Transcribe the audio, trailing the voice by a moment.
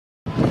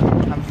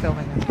I'm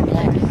filming them.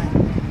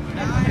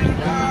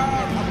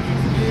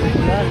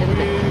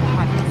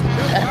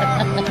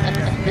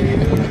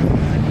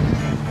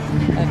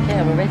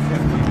 Okay, we're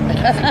racist.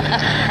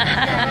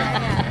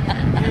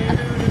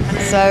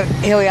 So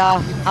here we are,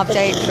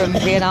 update from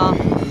PNR.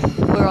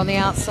 We're on the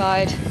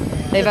outside.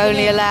 They've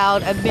only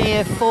allowed a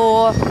mere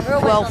four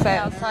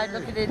welfare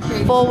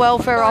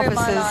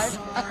officers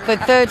for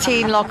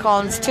 13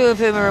 lock-ons, 2 of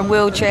whom are in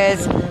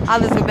wheelchairs,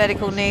 others with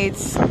medical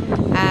needs,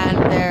 and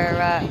they're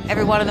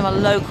every one of them a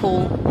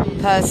local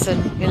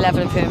person,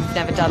 11 of whom have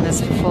never done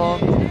this before.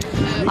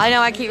 I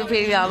know I keep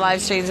repeating that on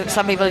live streams, but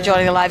some people are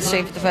joining the live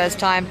stream for the first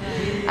time.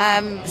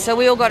 So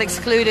we all got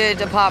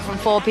excluded apart from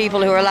 4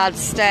 people who were allowed to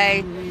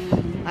stay.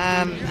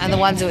 And the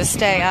ones who were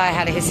staying, I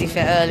had a hissy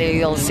fit earlier.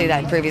 You'll see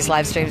that in previous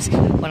live streams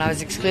when I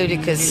was excluded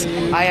because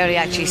I only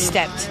actually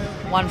stepped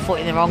 1 foot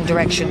in the wrong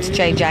direction to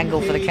change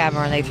angle for the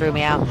camera, and they threw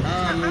me out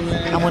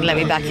and wouldn't let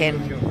me back in.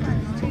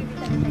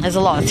 There's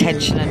a lot of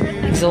tension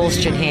and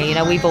exhaustion here. You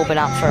know, we've all been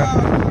up for,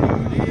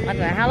 I don't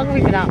know, how long have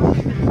we been up?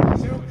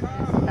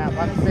 About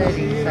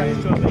 1:30. So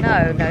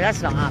no,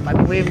 that's not up. I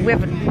mean, we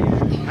haven't.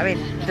 I mean,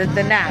 the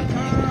nap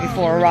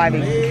before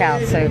arriving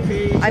counts. So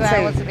I'd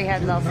say what we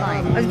had last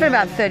night. It's been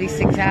about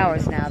 36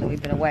 hours now that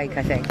we've been awake,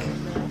 I think.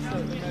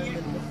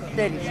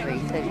 33.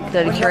 Well,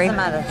 doesn't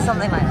matter.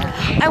 Something like that.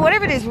 And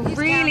whatever it is, we're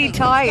really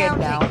tired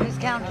now. Who's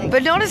counting?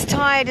 But not as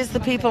tired as the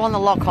people on the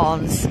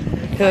lock-ons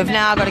who have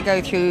now got to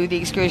go through the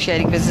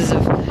excruciating business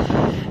of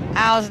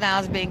hours and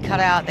hours being cut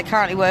out. They're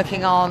currently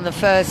working on the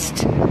first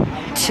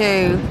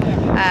 2.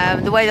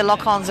 The way the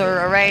lock-ons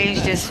are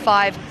arranged is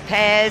 5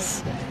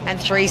 pairs and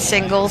 3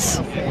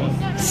 singles.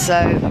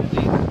 So,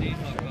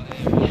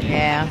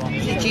 yeah.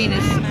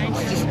 Gina's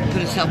just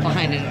put herself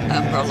behind an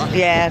umbrella.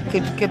 Yeah,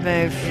 good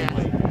move. Yeah.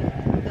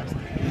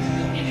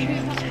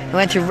 We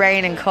went through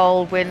rain and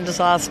cold winds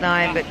last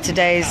night, but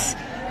today's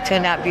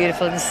turned out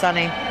beautiful and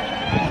sunny.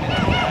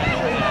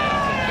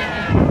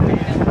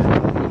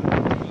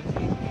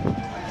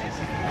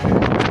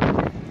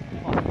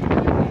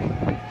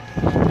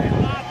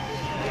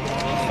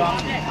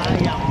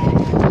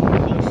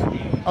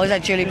 Oh, is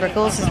that Julie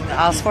Brickles?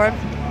 Asked for him?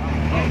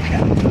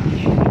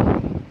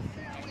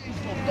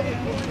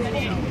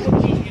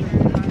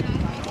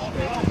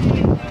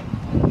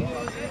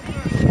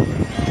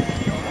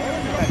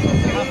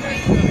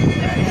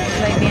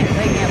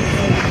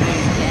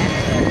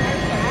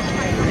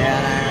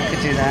 Yeah, I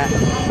could do that.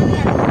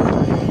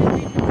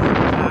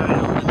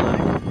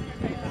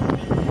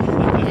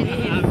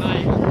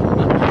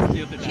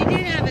 She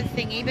did have a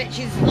thingy, but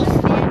she's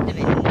lost the end of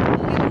it.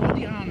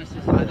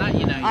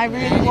 I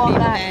really want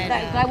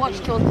that. I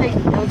watched your thing.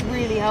 That was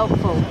really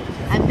helpful.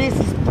 And this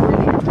is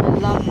brilliant. I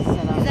love the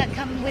setup. Does that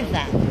come with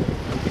that?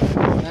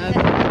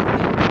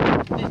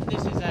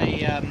 This is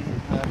a...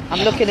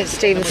 I'm looking at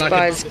Stephen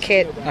Spy's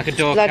kit. Like a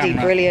door Bloody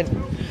camera. brilliant.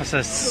 That's a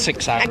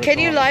 6-hour And can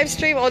you live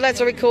stream? Oh,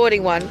 that's a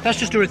recording one. That's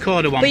just a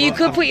recorder one. But you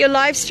could put your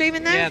live stream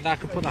in there? Yeah, I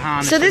could put the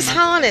harness So this in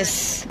there.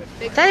 harness,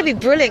 that'd be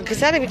brilliant because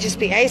that would just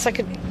be ace. I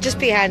could just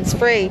be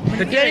hands-free.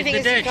 They're dirt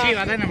cheap.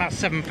 I don't know, about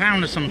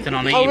 £7 or something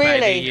on eBay.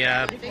 Really?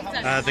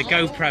 The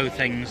GoPro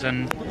things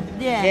and...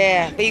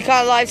 Yeah, but you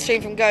can't live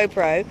stream from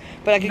GoPro.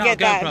 But I could Not get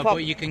that. GoPro,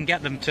 but you can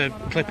get them to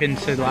clip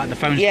into, like the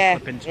phones Yeah, to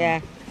clip into. yeah.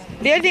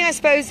 The only thing I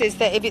suppose is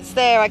that if it's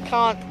there, I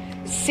can't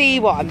see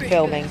what I'm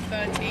filming.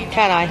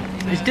 Can I?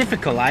 It's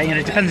difficult, and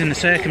it depends on the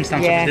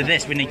circumstances. Yeah. With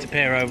this, we need to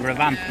peer over a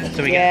van,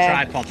 so we Yeah. get a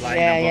tripod like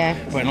Yeah,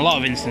 But in a lot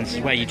of instances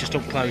where you're just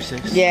up close,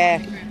 it's... Yeah,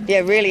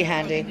 really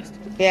handy.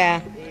 Yeah,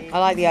 I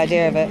like the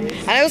idea of it.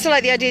 And I also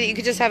like the idea that you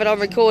could just have it on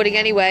recording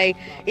anyway,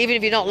 even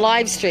if you're not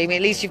live streaming,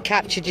 at least you've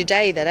captured your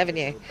day then, haven't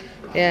you?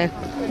 Yeah.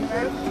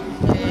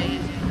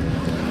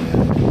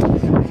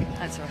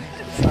 That's all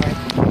right. Sorry.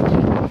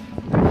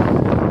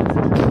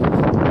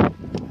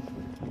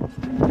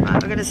 Right,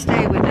 we're going to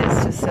stay with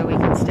this just so we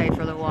can stay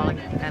for a little while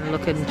and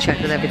look and check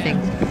that everything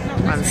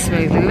runs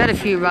smoothly. We've had a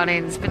few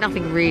run-ins, but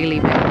nothing really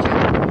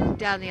major.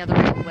 Down the other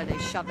end where they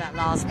shoved that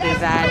last bit of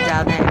van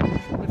down there,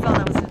 we felt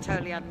that was a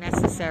totally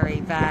unnecessary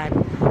van.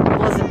 It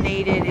wasn't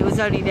needed. It was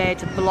only there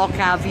to block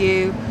our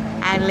view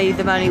and leave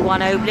them only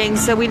one opening,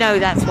 so we know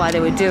that's why they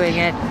were doing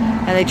it,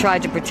 and they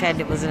tried to pretend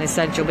it was an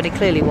essential, but it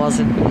clearly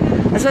wasn't.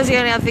 I suppose the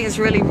only other thing that's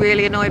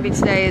really annoyed me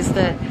today is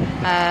that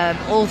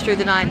all through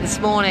the night this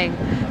morning,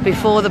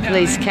 before the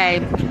police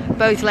came,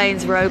 both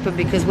lanes were open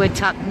because we're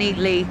tucked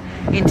neatly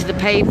into the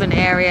pavement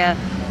area,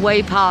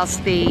 way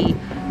past the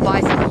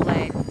bicycle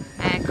lane,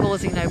 and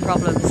causing no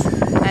problems.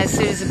 As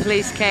soon as the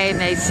police came,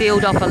 they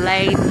sealed off a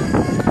lane,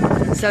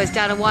 so it's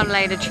down to 1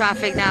 lane of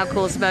traffic now. Of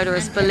course,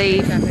 motorists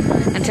believe,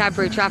 and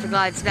temporary traffic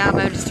lights now,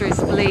 motorists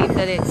believe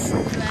that it's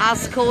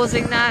us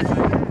causing that.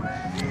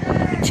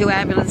 2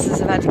 ambulances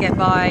have had to get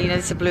by. You know,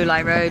 it's a blue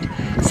light road,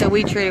 so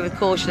we treat it with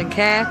caution and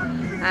care,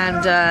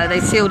 and they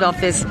sealed off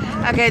this.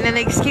 Okay, then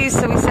the excuse,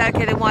 so we said,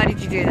 okay, then why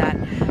did you do that?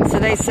 So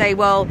they say,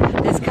 well,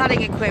 there's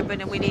cutting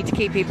equipment and we need to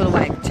keep people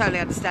away. Totally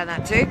understand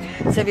that too.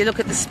 So if you look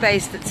at the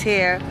space that's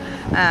here,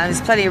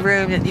 there's plenty of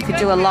room that you could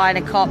do a line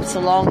of cops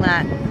along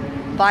that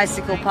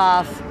bicycle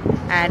path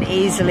and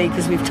easily,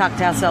 because we've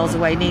tucked ourselves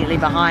away neatly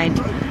behind,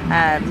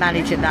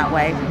 manage it that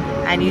way.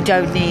 And you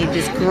don't need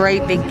this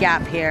great big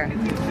gap here. Try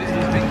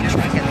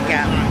and get the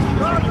gap.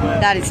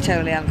 That is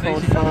totally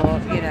uncalled for,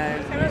 you know.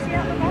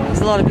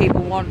 There's a lot of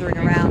people wandering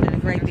around in a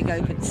great big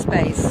open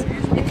space.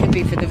 It could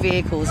be for the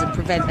vehicles and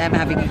prevent them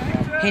having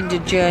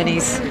hindered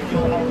journeys.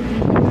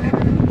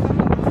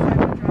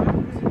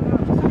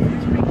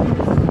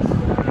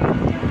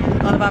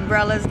 A lot of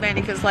umbrellas,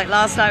 mainly because like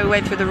last night we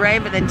went through the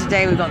rain, but then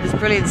today we've got this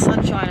brilliant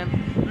sunshine and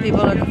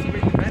people are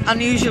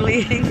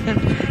unusually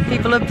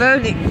people are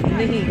burning in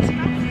the heat.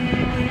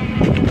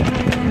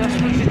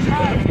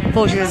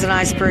 Fortunately there's a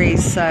nice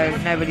breeze, so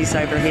nobody's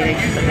overheating,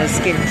 but their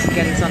skin's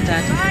getting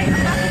suntanned.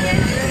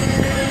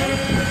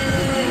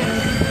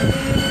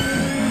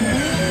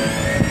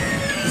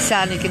 The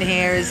sound you can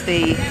hear is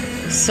the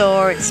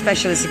saw. It's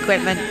specialist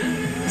equipment.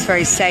 It's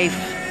very safe.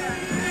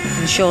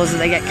 Ensures that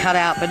they get cut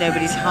out but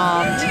nobody's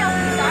harmed.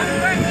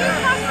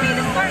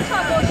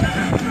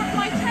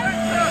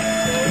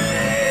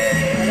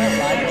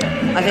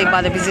 I think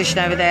by the position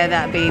over there,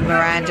 that'd be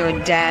Miranda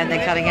and Dan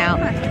they're cutting out.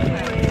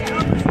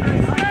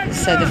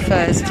 So the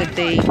first of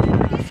the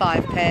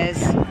 5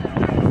 pairs.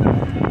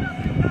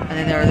 And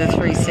then there are the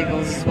 3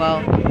 singles as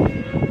well.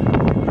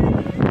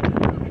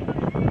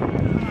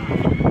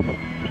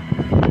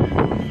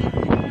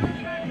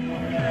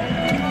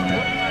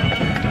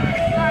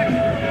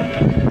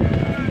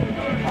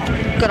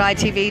 Got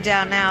ITV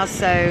down now,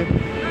 so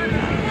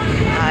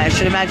I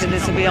should imagine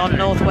this will be on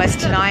Northwest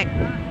tonight.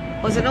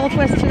 Was it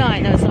Northwest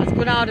tonight? No, it's not. It's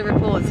Granada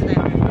Reports, isn't it?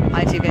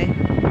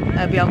 ITV.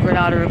 It'll be on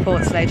Granada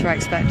Reports later, I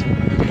expect.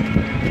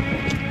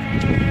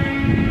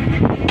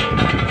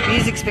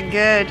 Music's been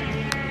good.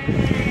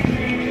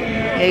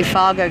 Yay,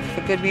 Fargo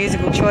for good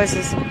musical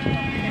choices.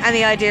 And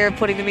the idea of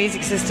putting the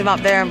music system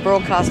up there and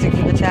broadcasting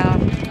from the tower.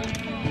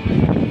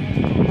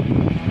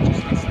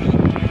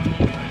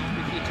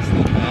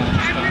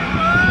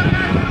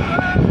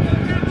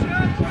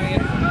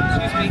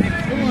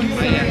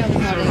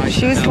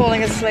 She was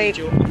falling asleep.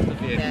 You've not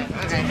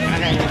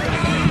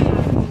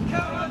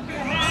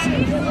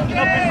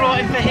been brought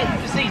in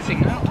for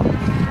seating now?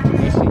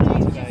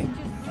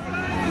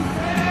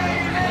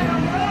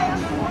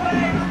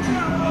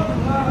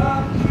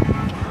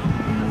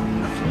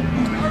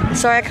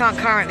 Sorry, I can't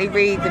currently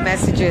read the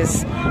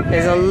messages.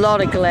 There's a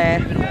lot of glare.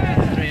 No,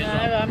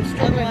 I'm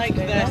still like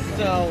this,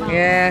 so...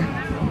 Yeah.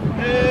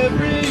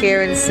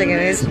 Kieran's singing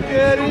his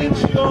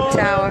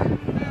tower.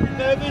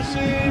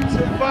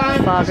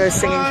 Fargo's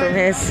singing from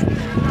his.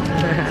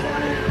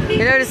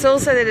 You notice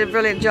also they did a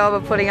brilliant job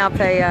of putting up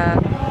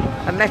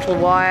a metal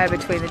wire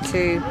between the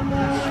 2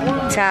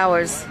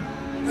 towers.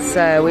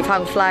 So we've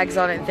hung flags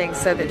on it and things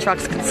so that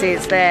trucks can see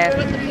it's there,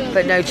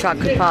 but no truck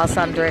could pass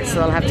under it, so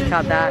they'll have to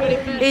cut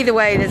that. Either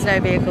way, there's no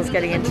vehicles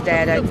getting in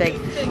today, I don't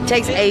think. It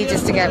takes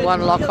ages to get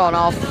one lock-on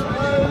off.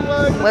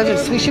 Well,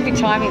 we should be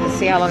timing to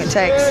see how long it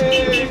takes.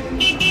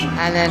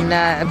 And then,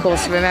 of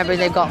course, remembering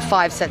they've got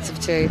 5 sets of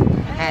 2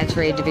 and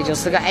 3 individuals,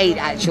 so they've got 8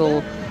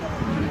 actual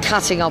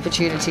cutting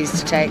opportunities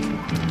to take.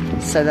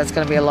 So that's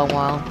going to be a long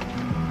while.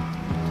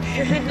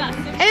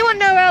 Anyone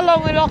know how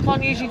long a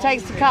lock-on usually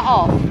takes to cut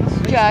off?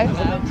 Joe?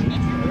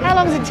 How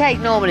long does it take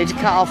normally to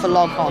cut off a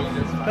lock-on?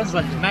 Depends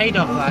what it's made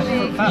of. Like,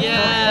 4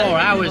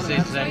 hours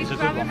is a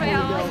good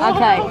one.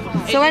 Okay,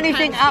 so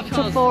anything up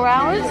to 4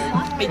 hours?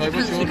 It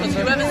depends, because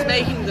whoever's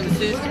making them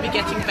seems to be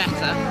getting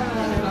better,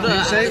 but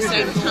at the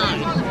same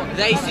time,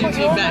 they seem to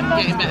be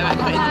getting better at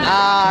putting them in.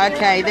 Ah,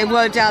 okay, they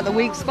worked out the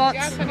weak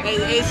spots?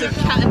 It's a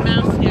cat and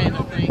mouse game,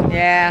 I think.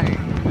 Yeah.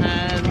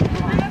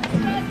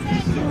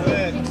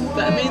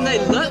 But I mean, they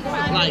look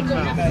like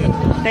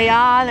them. They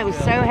are, they were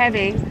so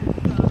heavy.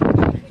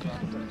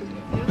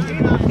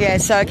 Yeah,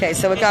 so okay,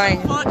 so we're going...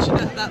 It's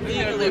unfortunate that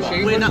legally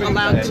we're not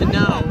allowed to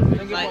know,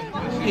 like,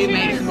 who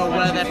makes them or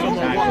where they're from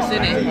or what's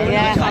in it.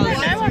 Yeah.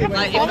 Because,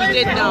 like, if we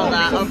did know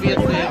that,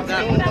 obviously,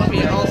 that would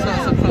be all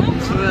sorts of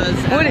problems for us.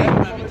 Would it?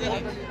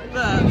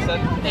 But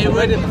it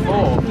would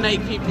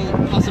make people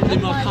possibly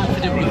more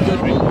confident with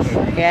good ones.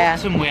 Yeah.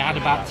 We had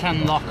about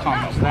 10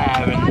 lock-ons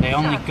there, and they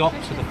only got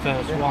to the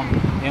first one.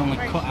 They only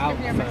cut out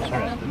the first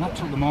one, and that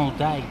took them all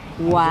day.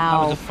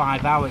 Wow. That was a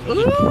 5 hours. It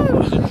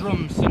was a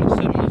drum similar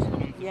to the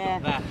one there.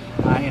 But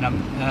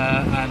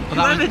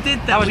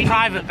that was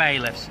private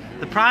bailiffs.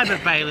 The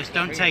private bailiffs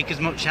don't take as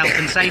much health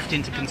and safety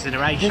into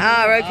consideration.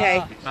 Ah,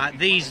 okay. Right,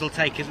 these will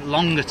take it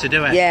longer to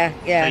do it. Yeah,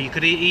 yeah. So you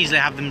could easily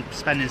have them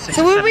spending 6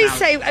 So or 7 when we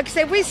hours.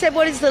 say, we said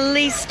what is the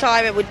least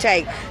time it would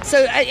take?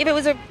 So if it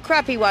was a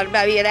crappy one,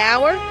 maybe an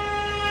hour?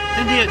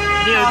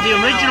 The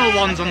original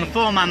ones on the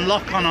 4-man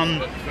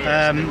lock-on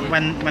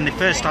when they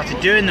first started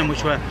doing them,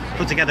 which were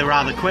put together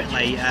rather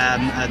quickly,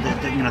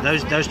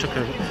 those took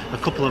a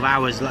couple of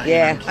hours.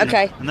 Yeah.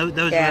 Okay. And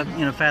those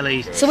were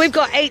fairly. So we've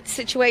got 8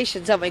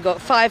 situations, haven't we? Got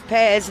 5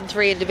 pairs and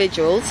 3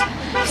 individuals.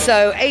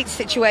 So 8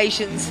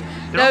 situations.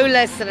 No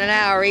less than an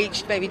hour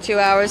each, maybe 2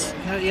 hours.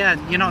 Yeah,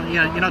 you're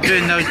not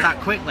doing those that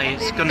quickly.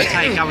 It's going to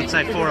take, I would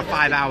say, 4 or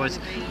 5 hours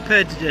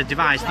per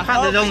device. The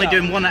fact that they're only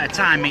doing one at a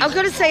time means... I was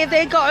going to say, if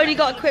they only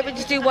got equipment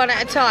to do one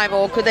at a time,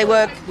 or could they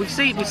work... We've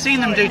seen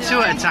them do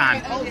 2 at a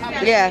time.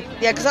 Yeah,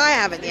 because I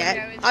haven't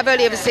yet. I've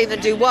only ever seen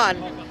them do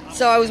one.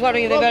 So I was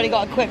wondering if they've only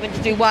got equipment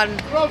to do one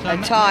at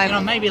a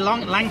time. Maybe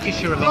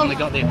Lancashire have only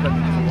got the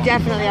equipment.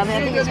 Definitely, I mean,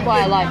 I think it's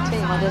quite a light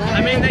team, I don't know.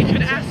 I mean, they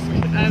could ask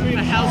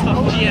for help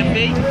of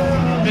GMB,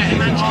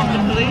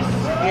 Manchester Police.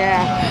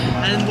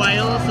 Yeah. And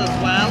Wales as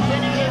well.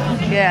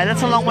 Yeah,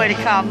 that's a long way to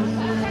come.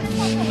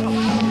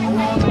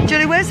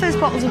 Julie, where's those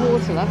bottles of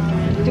water, love?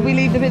 Did we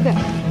leave them in there?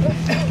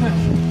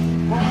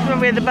 Remember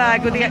we had the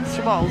bag with the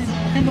extra bottles?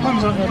 I think the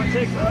ones on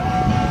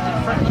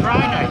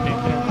Friday, they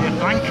had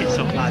blankets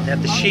up like they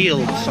had the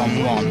shields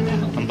on one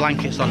and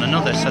blankets on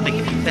another, so they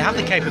have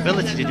the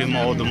capability to do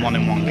more than one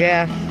in one.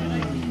 Yeah.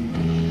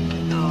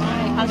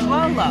 As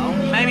well,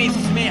 though, maybe it's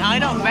just me, I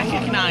don't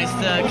recognise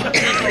the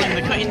people in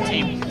the cutting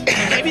team.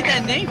 Maybe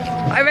they're new.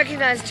 I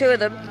recognise 2 of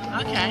them.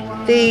 Okay.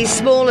 The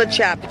smaller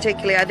chap,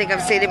 particularly, I think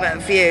I've seen him at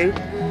a few.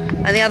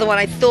 And the other one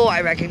I thought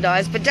I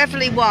recognised, but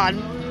definitely one.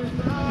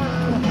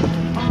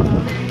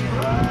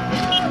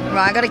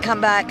 Right, I'm going to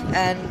come back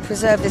and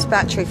preserve this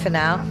battery for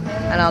now.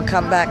 And I'll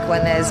come back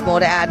when there's more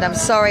to add. And I'm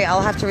sorry,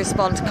 I'll have to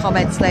respond to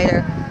comments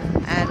later.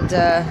 And,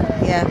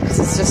 yeah, because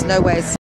there's just no way...